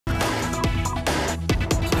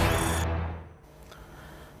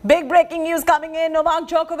Big breaking news coming in. Novak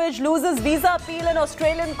Djokovic loses visa appeal in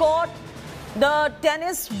Australian court. The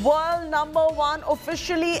tennis world #1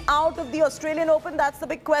 officially out of the Australian Open. That's the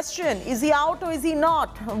big question. Is he out or is he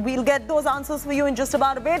not? We'll get those answers for you in just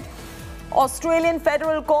about a bit. Australian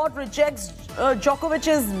Federal Court rejects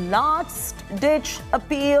Djokovic's last-ditch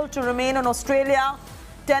appeal to remain in Australia.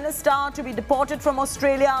 Tennis star to be deported from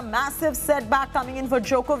Australia. Massive setback coming in for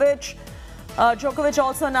Djokovic. Djokovic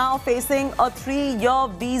also now facing a 3-year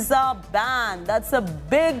visa ban. That's a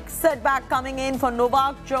big setback coming in for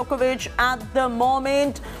Novak Djokovic at the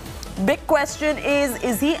moment. Big question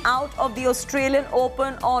is he out of the Australian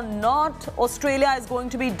Open or not? Australia is going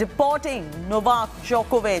to be deporting Novak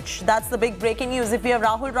Djokovic. That's the big breaking news. If we have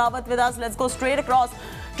Rahul Rawat with us, let's go straight across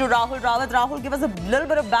to Rahul Rawat. Rahul, give us a little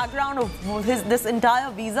bit of background of this entire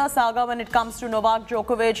visa saga when it comes to Novak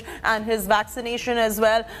Djokovic and his vaccination as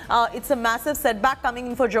well. It's a massive setback coming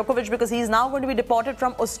in for Djokovic because he's now going to be deported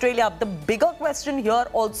from Australia. The bigger question here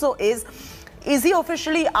also is he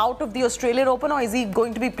officially out of the Australian Open or is he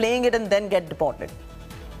going to be playing it and then get deported?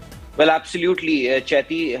 Well, absolutely,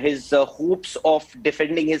 Chaiti. His hopes of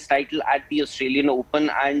defending his title at the Australian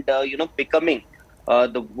Open and, becoming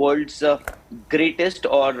the world's greatest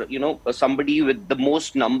or, somebody with the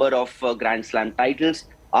most number of Grand Slam titles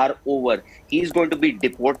are over. He's going to be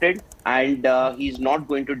deported and he's not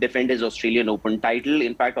going to defend his Australian Open title.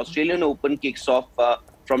 In fact, Australian Open kicks off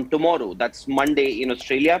from tomorrow. That's Monday in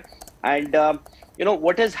Australia. And,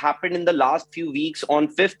 what has happened in the last few weeks, on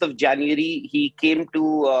 5th of January, he came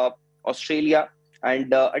to Australia.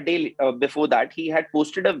 And a day before that, he had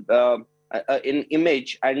posted an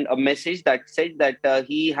image and a message that said that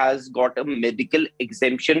he has got a medical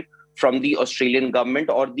exemption from the Australian government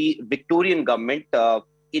or the Victorian government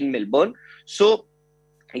in Melbourne. So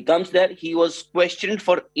he comes there. He was questioned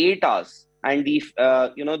for 8 hours. And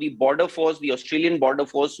the border force, the Australian border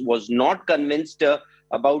force, was not convinced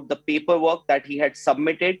about the paperwork that he had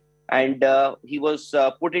submitted, and he was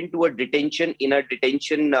put into a detention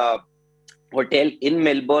hotel in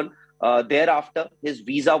Melbourne. Thereafter, his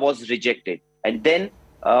visa was rejected, and then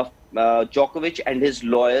Djokovic and his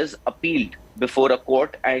lawyers appealed before a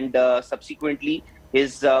court, and subsequently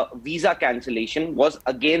his visa cancellation was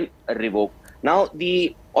again revoked. Now,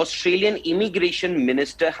 the Australian immigration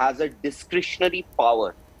minister has a discretionary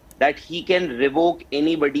power that he can revoke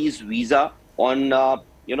anybody's visa on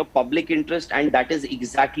public interest, and that is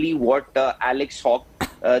exactly what Alex Hawke,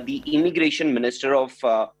 the immigration minister of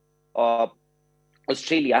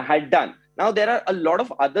Australia, had done. Now, there are a lot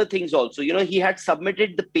of other things also. He had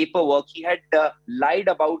submitted the paperwork. He had lied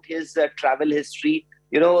about his travel history.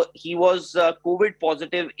 He was COVID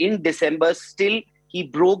positive in December. Still, he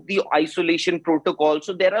broke the isolation protocol.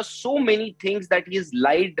 So there are so many things that he has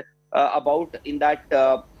lied about in that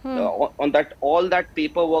on that all that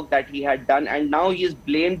paperwork that he had done, and now he has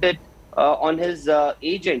blamed it on his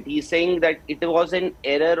agent. He's saying that it was an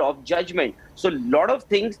error of judgment. So a lot of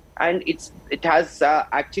things, and it has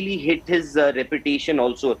actually hit his reputation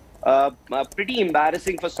also. Pretty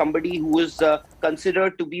embarrassing for somebody who is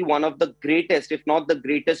considered to be one of the greatest, if not the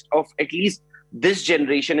greatest, of at least this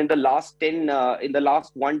generation in the last in the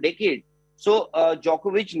last 1 decade. So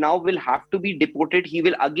Djokovic now will have to be deported. He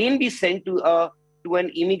will again be sent to an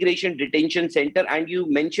immigration detention center. And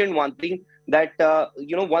you mentioned one thing that,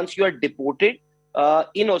 once you are deported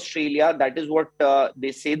in Australia, that is what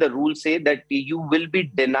they say, the rules say, that you will be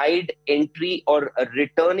denied entry or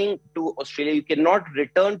returning to Australia. You cannot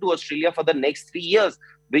return to Australia for the next 3 years,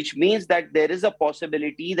 which means that there is a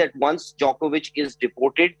possibility that once Djokovic is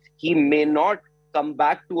deported, he may not come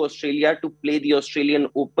back to Australia to play the Australian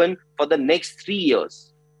Open for the next 3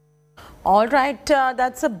 years. All right,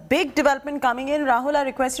 that's a big development coming in. Rahul, I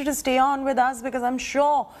request you to stay on with us because I'm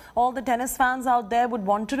sure all the tennis fans out there would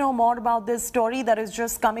want to know more about this story that is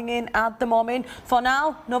just coming in at the moment. For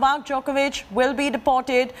now, Novak Djokovic will be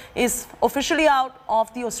deported, is officially out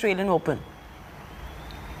of the Australian Open.